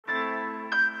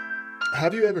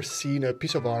Have you ever seen a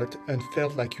piece of art and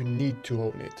felt like you need to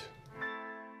own it?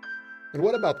 And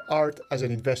what about art as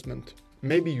an investment?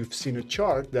 Maybe you've seen a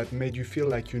chart that made you feel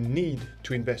like you need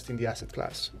to invest in the asset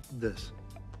class. This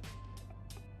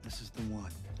is the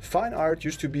one. Fine art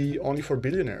used to be only for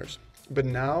billionaires, but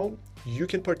now you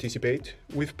can participate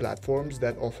with platforms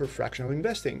that offer fractional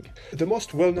investing. The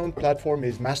most well-known platform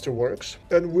is Masterworks,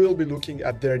 and we'll be looking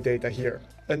at their data here.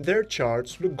 And their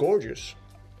charts look gorgeous.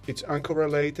 It's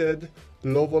uncorrelated,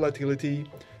 low volatility,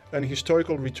 and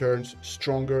historical returns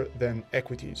stronger than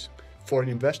equities. For an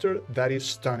investor, that is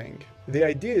stunning. The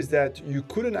idea is that you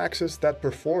couldn't access that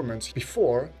performance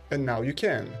before, and now you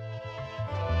can.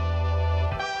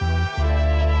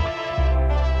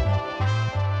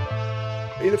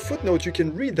 In a footnote, you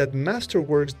can read that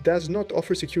Masterworks does not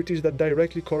offer securities that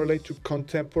directly correlate to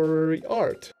contemporary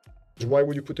art. Why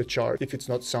would you put a chart if it's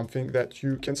not something that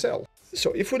you can sell?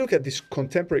 So if we look at this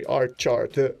contemporary art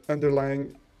chart, the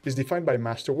underlying is defined by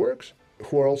Masterworks,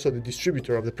 who are also the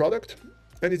distributor of the product,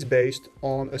 and it's based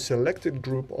on a selected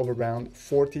group of around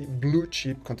 40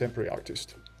 blue-chip contemporary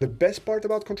artists. The best part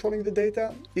about controlling the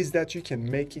data is that you can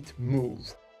make it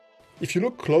move. If you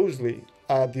look closely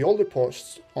at the older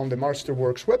posts on the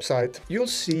Masterworks website, you'll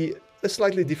see a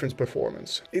slightly different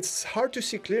performance. It's hard to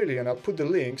see clearly, and I'll put the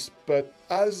links, but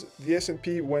as the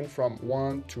S&P went from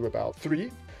 1 to about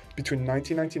 3, between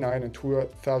 1999 and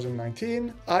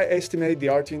 2019, I estimate the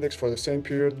art index for the same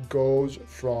period goes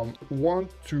from 1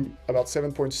 to about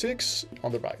 7.6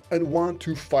 on the right and 1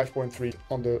 to 5.3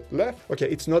 on the left. Okay,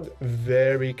 it's not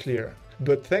very clear,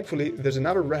 but thankfully there's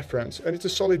another reference, and it's a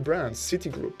solid brand,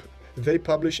 Citigroup. They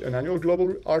publish an annual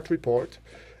global art report,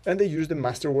 and they use the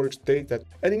Masterworks data.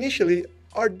 And initially,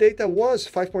 art data was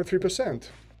 5.3%.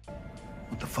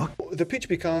 What the fuck? The pitch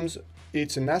becomes,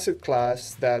 it's an asset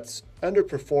class that's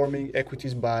underperforming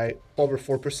equities by over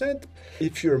 4%.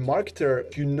 If you're a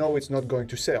marketer, you know it's not going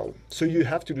to sell, so you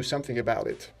have to do something about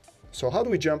it. So how do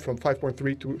we jump from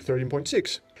 5.3 to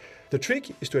 13.6? The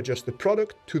trick is to adjust the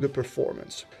product to the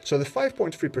performance. So the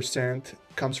 5.3%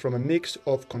 comes from a mix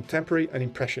of contemporary and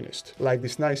impressionist, like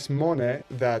this nice Monet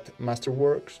that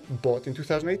Masterworks bought in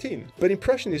 2018. But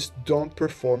impressionists don't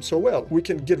perform so well. We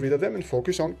can get rid of them and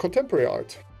focus on contemporary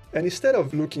art. And instead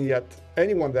of looking at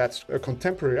anyone that's a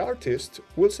contemporary artist,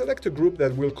 we'll select a group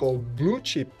that we'll call blue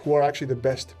chip, who are actually the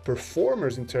best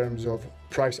performers in terms of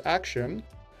price action.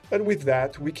 And with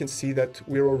that, we can see that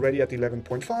we're already at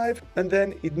 11.5, and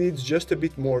then it needs just a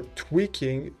bit more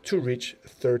tweaking to reach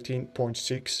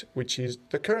 13.6, which is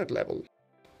the current level.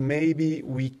 Maybe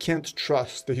we can't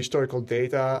trust the historical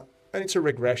data, and it's a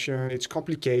regression, it's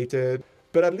complicated,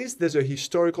 but at least there's a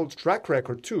historical track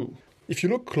record too. If you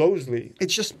look closely,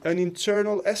 it's just an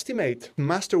internal estimate.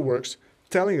 Masterworks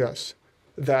telling us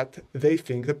that they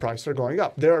think the prices are going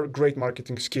up. There are great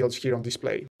marketing skills here on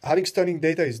display. Having stunning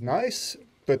data is nice,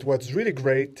 but what's really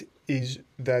great is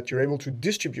that you're able to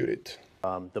distribute it.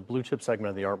 The blue chip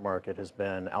segment of the art market has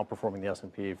been outperforming the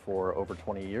S&P for over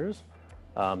 20 years.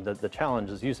 The challenge,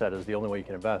 as you said, is the only way you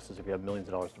can invest is if you have millions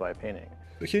of dollars to buy a painting.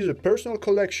 Here's a personal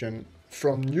collection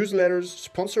from newsletters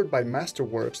sponsored by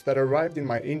Masterworks that arrived in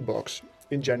my inbox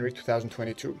in January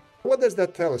 2022. What does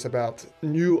that tell us about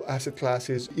new asset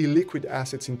classes, illiquid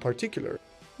assets in particular?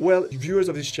 Well, viewers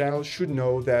of this channel should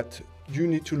know that you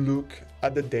need to look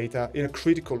at the data in a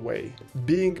critical way.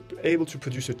 Being able to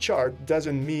produce a chart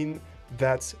doesn't mean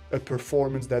that's a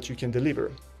performance that you can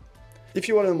deliver. If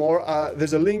you want to know more,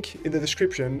 there's a link in the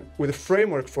description with a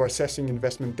framework for assessing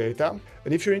investment data.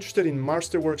 And if you're interested in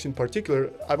Masterworks in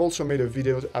particular, I've also made a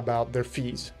video about their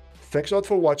fees. Thanks a lot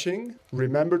for watching.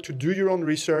 Remember to do your own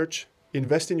research,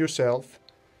 invest in yourself,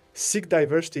 seek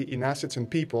diversity in assets and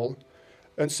people,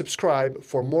 and subscribe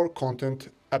for more content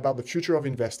about the future of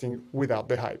investing without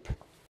the hype.